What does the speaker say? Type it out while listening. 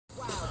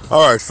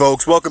All right,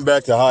 folks, welcome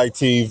back to High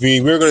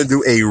TV. We're going to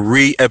do a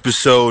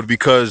re-episode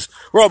because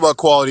we're all about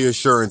quality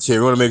assurance here.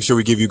 We want to make sure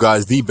we give you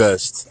guys the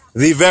best,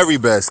 the very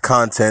best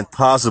content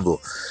possible.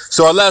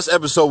 So our last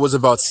episode was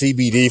about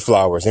CBD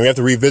flowers, and we have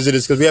to revisit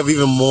this because we have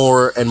even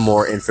more and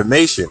more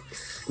information.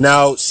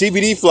 Now,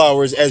 CBD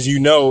flowers, as you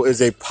know, is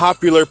a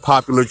popular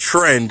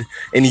trend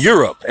in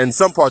Europe and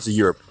some parts of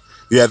Europe.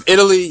 You have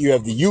Italy, you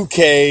have the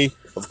UK,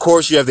 of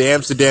course, you have the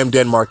Amsterdam,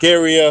 Denmark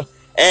area,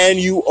 and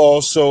you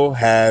also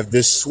have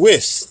the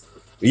Swiss.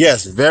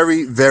 Yes,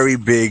 very, very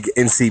big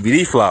in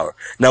CBD flower.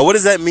 Now, what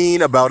does that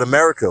mean about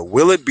America?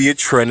 Will it be a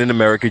trend in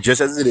America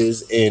just as it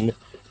is in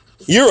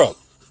Europe?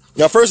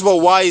 Now, first of all,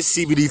 why is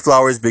CBD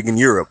flowers big in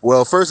Europe?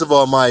 Well, first of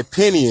all, in my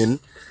opinion,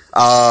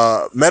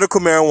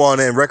 medical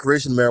marijuana and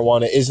recreational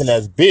marijuana isn't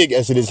as big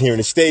as it is here in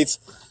the States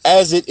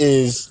as it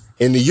is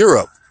in the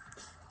Europe.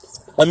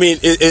 I mean,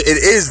 it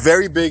is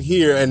very big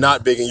here and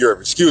not big in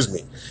Europe, excuse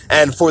me.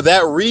 And for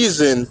that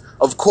reason,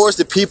 of course,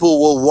 the people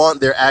will want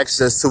their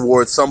access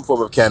towards some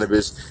form of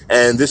cannabis,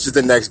 and this is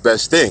the next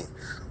best thing.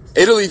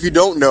 Italy, if you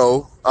don't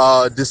know,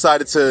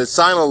 decided to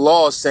sign a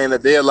law saying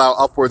that they allow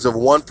upwards of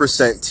 1%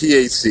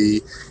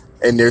 THC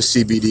in their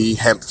CBD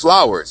hemp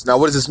flowers. Now,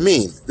 what does this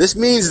mean? This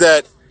means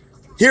that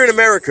here in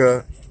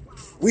America,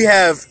 we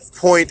have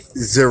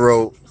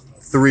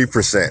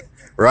 0.03%,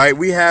 right?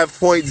 We have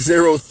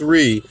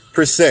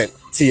 0.03%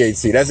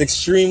 THC. That's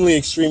extremely,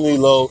 extremely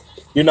low.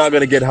 You're not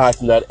going to get high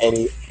from that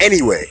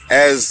anyway.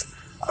 As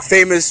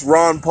famous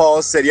Ron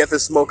Paul said, you have to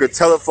smoke a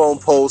telephone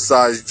pole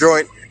sized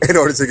joint in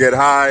order to get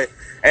high,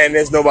 and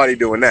there's nobody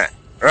doing that,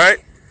 right?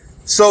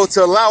 So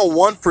to allow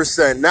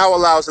 1% now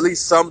allows at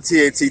least some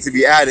THC to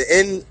be added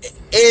in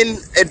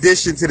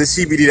addition to the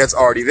CBD that's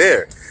already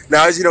there.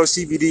 Now, as you know,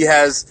 CBD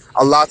has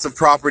lots of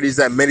properties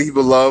that many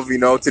people love,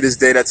 to this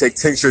day, that take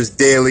tinctures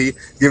daily,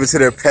 give it to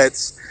their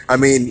pets. I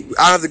mean,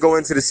 I don't have to go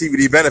into the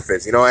CBD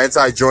benefits,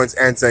 anti-joints,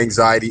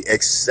 anti-anxiety,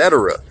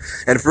 etc.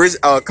 And for his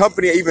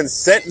company even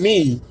sent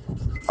me,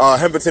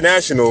 Hemp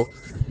International,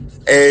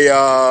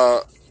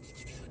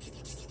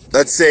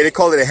 let's say they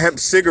call it a hemp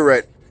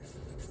cigarette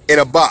in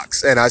a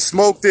box. And I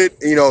smoked it,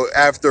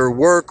 after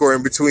work or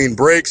in between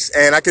breaks.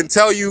 And I can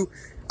tell you,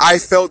 I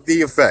felt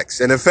the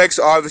effects. And effects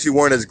obviously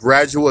weren't as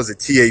gradual as a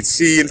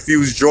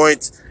THC-infused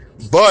joint,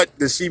 but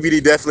the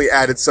CBD definitely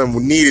added some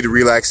needed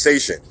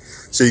relaxation.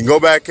 So you can go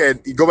back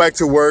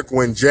to work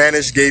when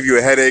Janice gave you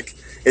a headache,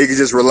 you can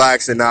just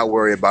relax and not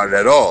worry about it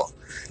at all.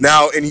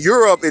 Now, in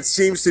Europe, it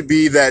seems to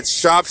be that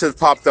shops have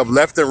popped up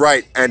left and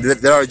right, and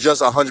there are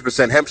just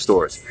 100% hemp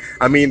stores.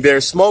 I mean, they're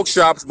smoke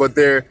shops, but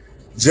they're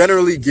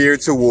generally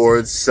geared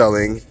towards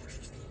selling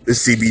the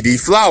CBD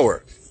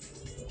flower.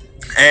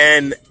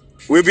 And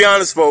we'll be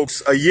honest,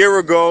 folks, a year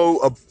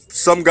ago,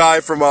 some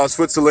guy from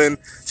Switzerland,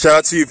 shout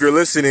out to you if you're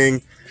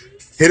listening,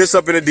 hit us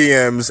up in the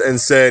DMs and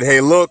said,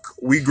 hey, look,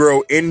 we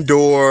grow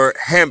indoor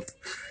hemp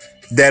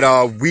that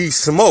we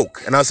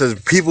smoke. And I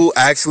said, people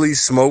actually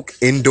smoke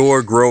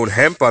indoor grown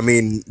hemp? I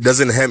mean,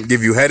 doesn't hemp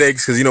give you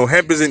headaches? Because,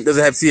 hemp doesn't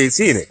have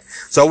THC in it.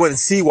 So I wouldn't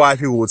see why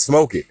people would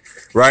smoke it,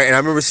 right? And I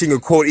remember seeing a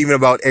quote even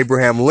about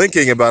Abraham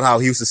Lincoln about how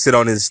he used to sit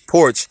on his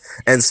porch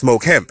and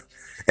smoke hemp.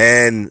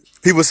 And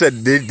people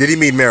said, did he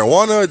mean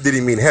marijuana? Did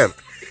he mean hemp?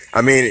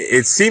 I mean,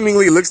 it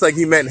seemingly looks like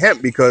he meant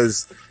hemp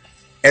because,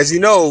 as you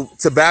know,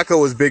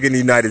 tobacco is big in the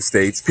United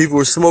States.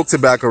 People smoke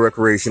tobacco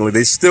recreationally.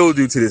 They still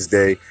do to this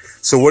day.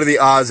 So what are the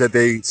odds that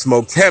they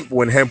smoked hemp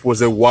when hemp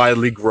was a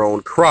widely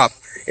grown crop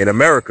in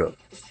America?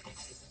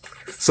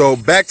 So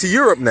back to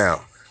Europe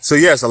now. So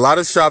yes, a lot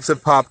of shops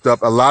have popped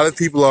up. A lot of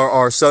people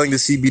are selling the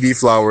CBD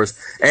flowers,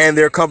 and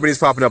there are companies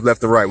popping up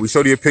left and right. We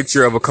showed you a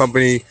picture of a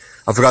company,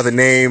 I forgot the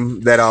name,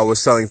 that was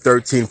selling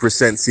 13%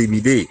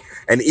 CBD.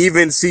 And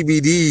even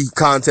CBD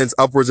contents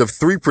upwards of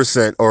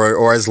 3%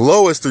 or as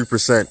low as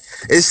 3%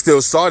 is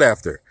still sought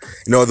after.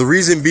 The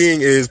reason being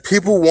is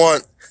people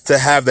want to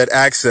have that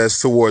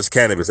access towards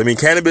cannabis. I mean,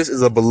 cannabis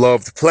is a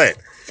beloved plant.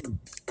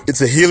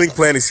 It's a healing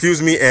plant,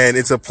 and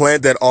it's a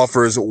plant that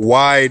offers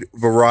wide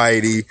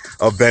variety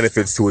of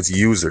benefits to its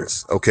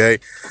users, okay?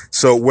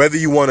 So whether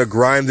you want to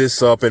grind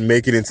this up and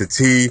make it into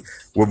tea,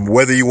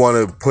 whether you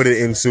want to put it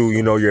into,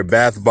 your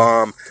bath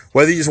bomb,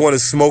 whether you just want to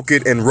smoke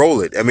it and roll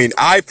it. I mean,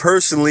 I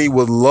personally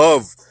would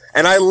love,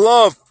 and I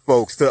love,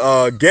 folks,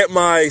 to get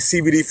my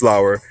CBD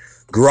flower,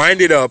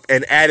 grind it up,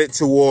 and add it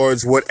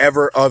towards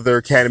whatever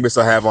other cannabis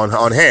I have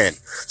on hand.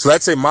 So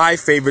let's say my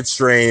favorite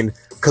strain,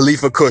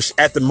 Khalifa Kush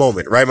at the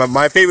moment, right?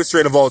 My favorite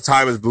strain of all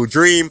time is Blue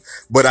Dream,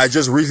 but I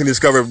just recently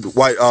discovered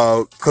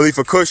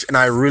Khalifa Kush, and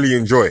I really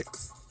enjoy it.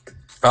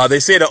 They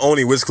say that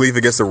only Wiz Khalifa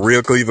gets the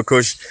real Khalifa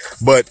Kush,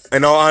 but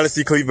in all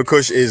honesty, Khalifa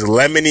Kush is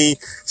lemony,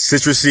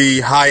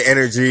 citrusy, high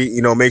energy,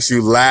 makes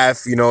you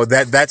laugh,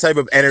 that type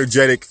of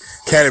energetic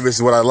cannabis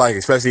is what I like,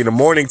 especially in the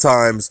morning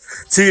times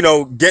to,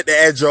 get the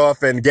edge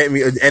off and get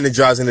me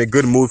energized in a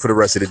good mood for the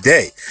rest of the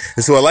day.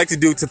 And so what I like to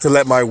do to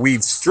let my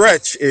weed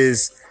stretch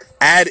is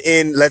add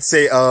in, let's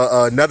say,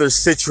 another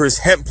citrus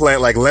hemp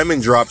plant like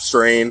lemon drop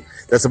strain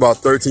that's about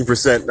 13%,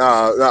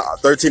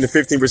 13 to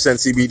 15%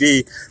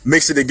 CBD,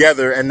 mix it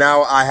together, and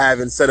now I have,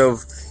 instead of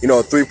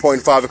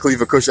 3.5 of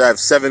Khalifa Kush, I have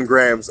 7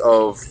 grams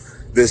of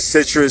this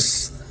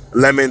citrus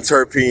lemon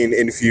terpene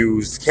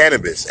infused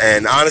cannabis,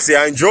 and honestly,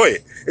 I enjoy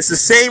it. It's the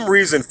same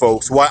reason,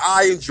 folks, why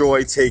I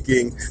enjoy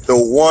taking the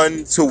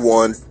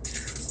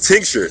 1-to-1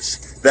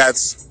 tinctures.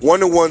 That's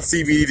 1-to-1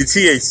 CBD to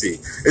THC.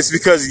 It's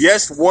because,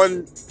 yes,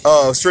 one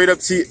straight up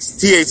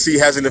THC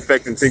has an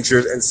effect in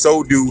tinctures, and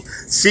so do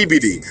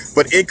CBD.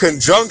 But in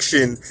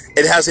conjunction,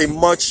 it has a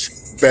much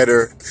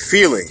better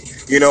feeling.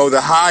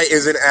 The high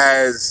isn't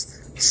as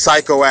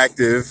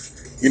psychoactive.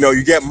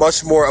 You get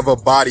much more of a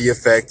body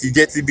effect. You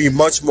get to be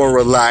much more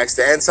relaxed.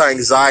 The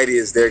anti-anxiety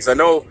is there. Because I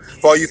know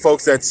for all you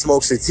folks that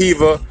smoke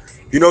sativa,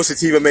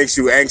 sativa makes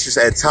you anxious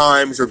at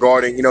times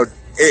regarding,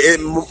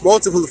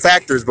 multiple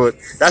factors, but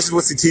that's just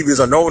what sativas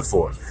are known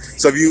for.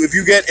 So if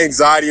you get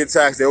anxiety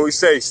attacks, they always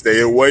say, stay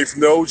away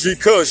from the OG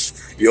Kush.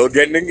 You'll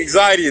get an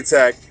anxiety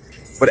attack.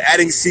 But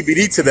adding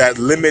CBD to that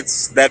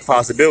limits that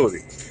possibility.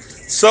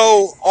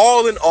 So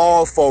all in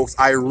all, folks,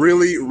 I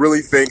really,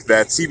 really think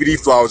that CBD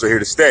flowers are here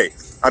to stay.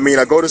 I mean,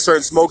 I go to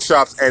certain smoke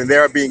shops and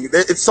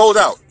it's sold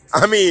out.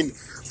 I mean,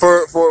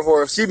 for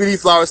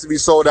CBD flowers to be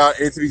sold out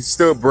and it to be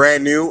still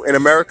brand new in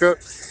America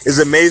is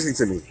amazing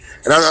to me.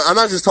 And I'm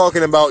not just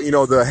talking about,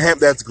 the hemp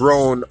that's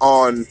grown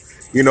on,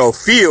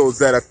 fields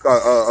that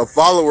a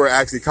follower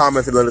actually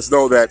commented, let us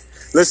know that,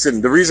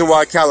 listen, the reason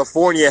why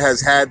California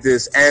has had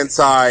this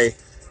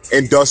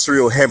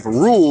anti-industrial hemp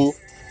rule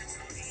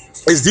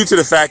is due to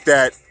the fact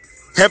that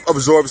hemp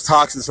absorbs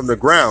toxins from the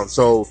ground.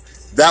 So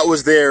that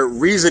was their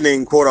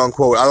reasoning, quote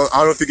unquote. I don't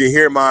know if you can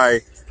hear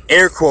my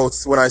air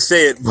quotes when I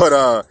say it,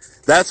 but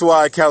that's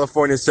why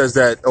California says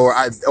that,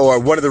 or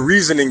one of the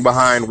reasoning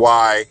behind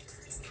why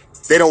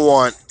they don't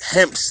want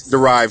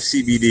hemp-derived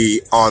CBD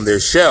on their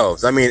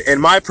shelves. I mean,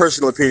 in my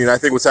personal opinion, I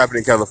think what's happening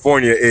in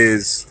California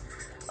is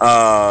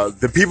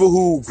the people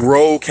who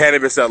grow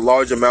cannabis at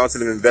large amounts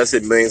and have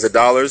invested millions of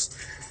dollars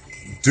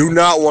do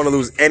not want to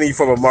lose any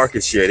form of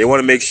market share. They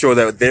want to make sure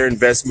that their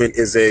investment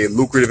is a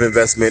lucrative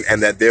investment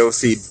and that they'll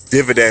see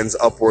dividends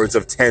upwards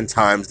of 10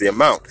 times the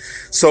amount.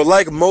 So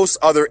like most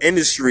other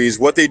industries,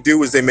 what they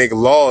do is they make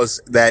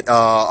laws that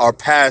are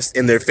passed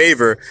in their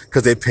favor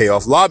because they pay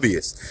off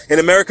lobbyists. In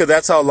America,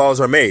 that's how laws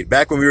are made.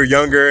 Back when we were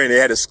younger and they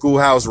had a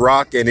Schoolhouse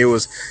Rock and it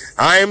was,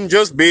 I'm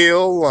just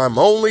Bill, I'm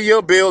only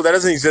your Bill. That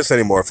doesn't exist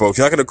anymore, folks.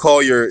 You're not going to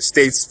call your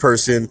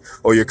statesperson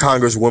or your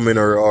congresswoman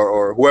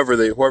or whoever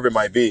it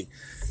might be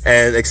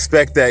and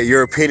expect that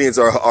your opinions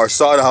are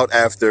sought out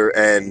after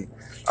and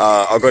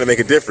are going to make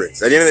a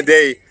difference. At the end of the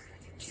day,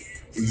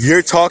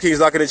 your talking is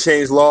not going to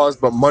change laws,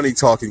 but money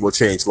talking will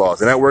change laws.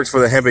 And that works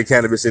for the hemp and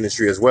cannabis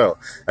industry as well.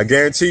 I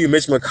guarantee you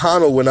Mitch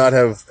McConnell would not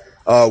have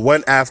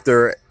went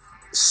after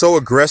so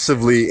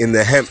aggressively in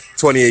the hemp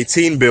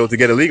 2018 bill to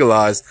get it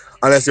legalized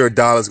unless there are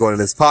dollars going in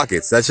his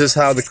pockets. That's just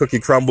how the cookie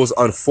crumbles,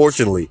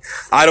 unfortunately.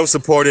 I don't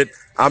support it.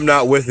 I'm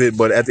not with it.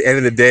 But at the end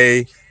of the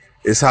day,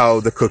 it's how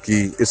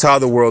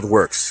the world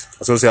works. I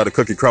was going to say how the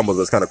cookie crumbles.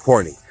 That's kind of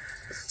corny.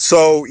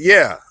 So,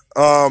 yeah.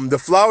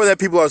 The flower that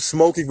people are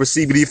smoking for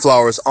CBD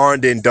flowers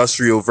aren't the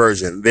industrial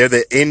version. They're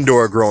the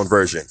indoor grown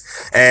version.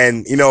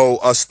 And,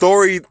 a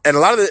story, and a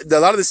lot of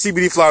the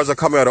CBD flowers are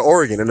coming out of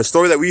Oregon. And the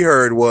story that we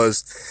heard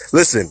was,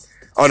 listen,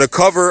 on the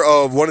cover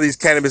of one of these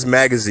cannabis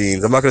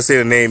magazines, I'm not going to say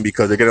the name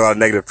because they're getting a lot of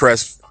negative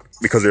press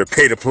because they're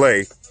pay to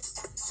play,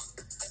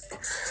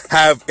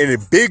 have in a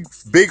big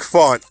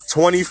font,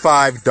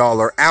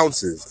 $25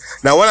 ounces.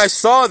 Now, when I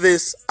saw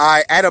this,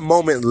 I, at a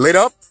moment, lit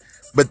up.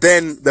 But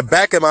then the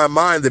back of my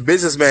mind, the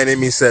businessman in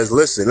me says,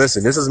 listen, this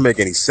doesn't make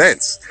any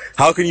sense.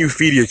 How can you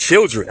feed your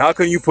children? How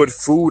can you put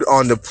food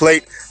on the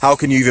plate? How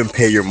can you even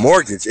pay your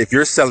mortgage if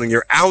you're selling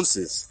your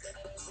ounces,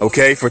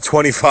 okay, for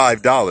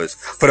 $25?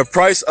 For the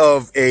price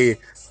of a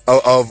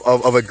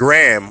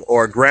gram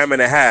or a gram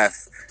and a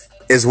half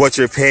is what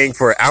you're paying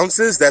for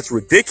ounces? That's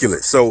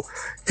ridiculous. So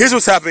here's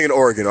what's happening in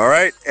Oregon, all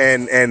right?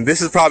 And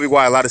this is probably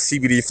why a lot of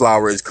CBD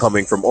flower is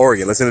coming from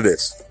Oregon. Listen to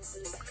this.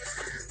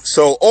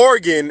 So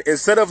Oregon,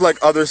 instead of like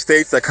other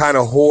states that kind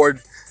of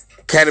hoard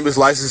cannabis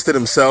license to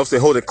themselves, they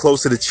hold it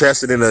close to the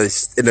chest and in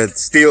a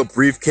steel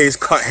briefcase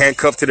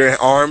handcuffed to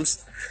their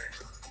arms.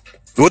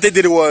 What they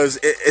did was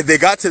they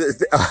got to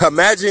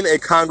imagine a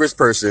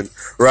congressperson,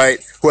 right,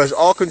 who has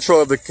all control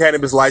of the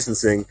cannabis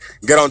licensing,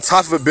 get on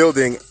top of a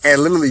building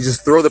and literally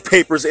just throw the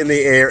papers in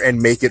the air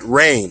and make it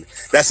rain.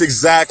 That's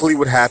exactly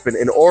what happened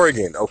in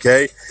Oregon,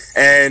 okay?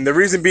 And the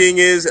reason being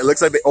is it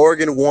looks like the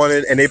Oregon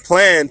wanted and they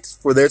planned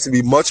for there to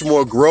be much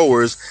more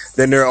growers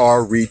than there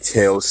are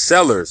retail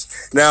sellers.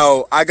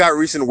 Now, I got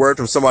recent word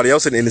from somebody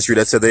else in the industry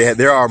that said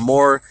there are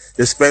more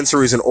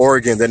dispensaries in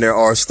Oregon than there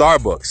are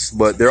Starbucks,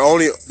 but there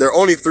are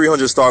only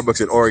 300 Starbucks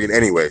in Oregon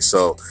anyway,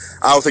 so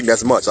I don't think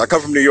that's much. I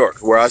come from New York,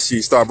 where I see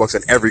Starbucks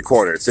in every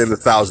corner. It's in the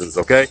thousands,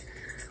 okay?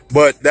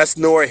 But that's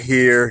nor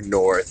here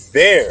nor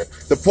there.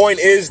 The point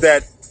is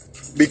that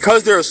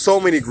because there are so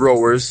many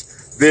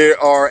growers, there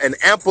are an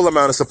ample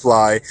amount of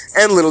supply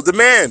and little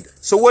demand.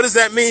 So what does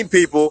that mean,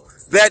 people?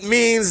 That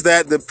means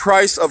that the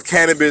price of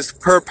cannabis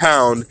per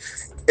pound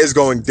is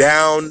going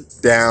down,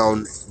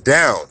 down,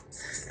 down.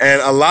 And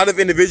a lot of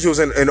individuals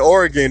in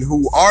Oregon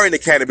who are in the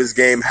cannabis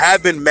game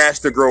have been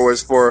master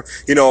growers for,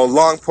 a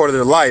long part of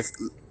their life,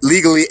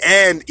 legally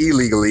and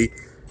illegally,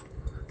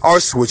 are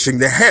switching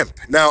to hemp.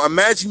 Now,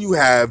 imagine you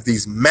have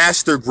these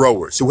master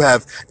growers who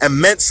have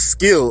immense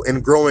skill in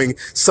growing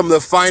some of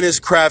the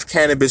finest craft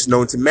cannabis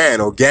known to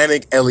man,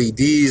 organic,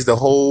 LEDs, the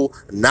whole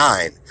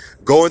nine,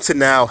 going to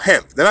now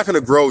hemp. They're not going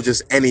to grow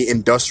just any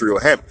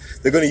industrial hemp.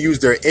 They're going to use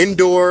their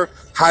indoor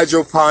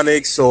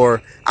hydroponics,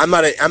 or I'm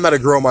not a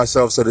grower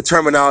myself, so the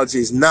terminology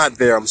is not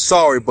there. I'm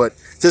sorry, but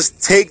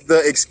just take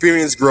the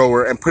experienced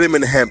grower and put him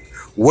in hemp.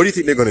 What do you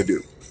think they're going to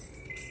do?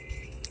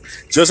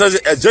 Just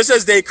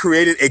as they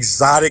created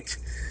exotic,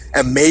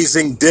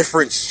 amazing,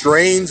 different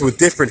strains with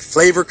different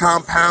flavor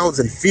compounds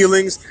and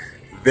feelings,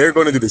 they're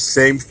going to do the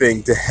same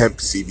thing to hemp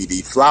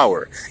CBD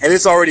flower. And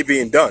it's already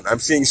being done. I'm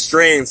seeing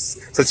strains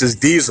such as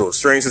Diesel,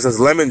 strains such as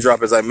Lemon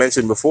Drop, as I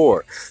mentioned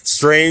before,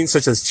 strains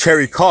such as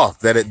Cherry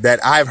Cough that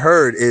I've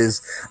heard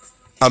is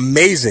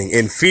amazing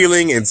in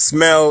feeling, in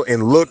smell,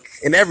 in look,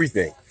 in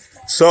everything.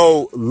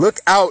 So look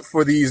out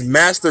for these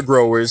master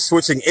growers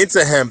switching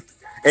into hemp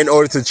in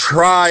order to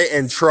try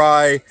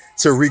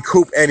to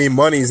recoup any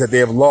monies that they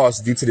have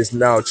lost due to this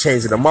now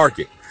change in the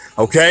market.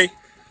 Okay?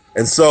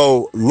 And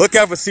so look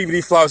out for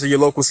CBD flowers at your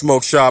local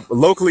smoke shop.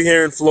 Locally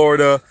here in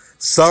Florida,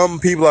 some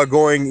people are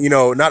going,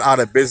 not out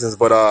of business,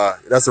 but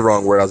that's the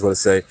wrong word I was going to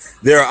say.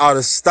 They're out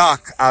of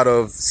stock out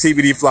of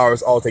CBD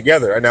flowers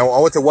altogether. And now I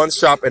went to one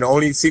shop and the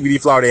only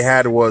CBD flower they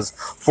had was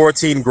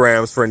 14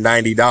 grams for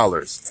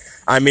 $90.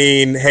 I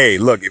mean, hey,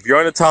 look, if you're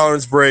on a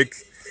tolerance break,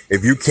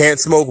 if you can't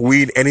smoke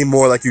weed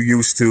anymore like you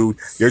used to,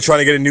 you're trying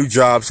to get a new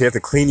job, so you have to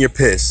clean your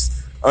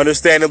piss.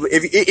 Understandably,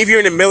 if you're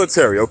in the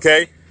military,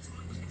 okay,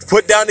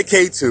 put down the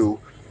K2,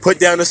 put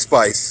down the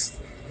spice,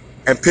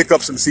 and pick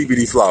up some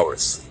CBD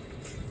flowers.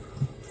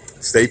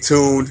 Stay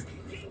tuned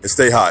and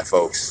stay high,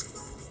 folks.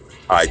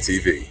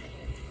 ITV.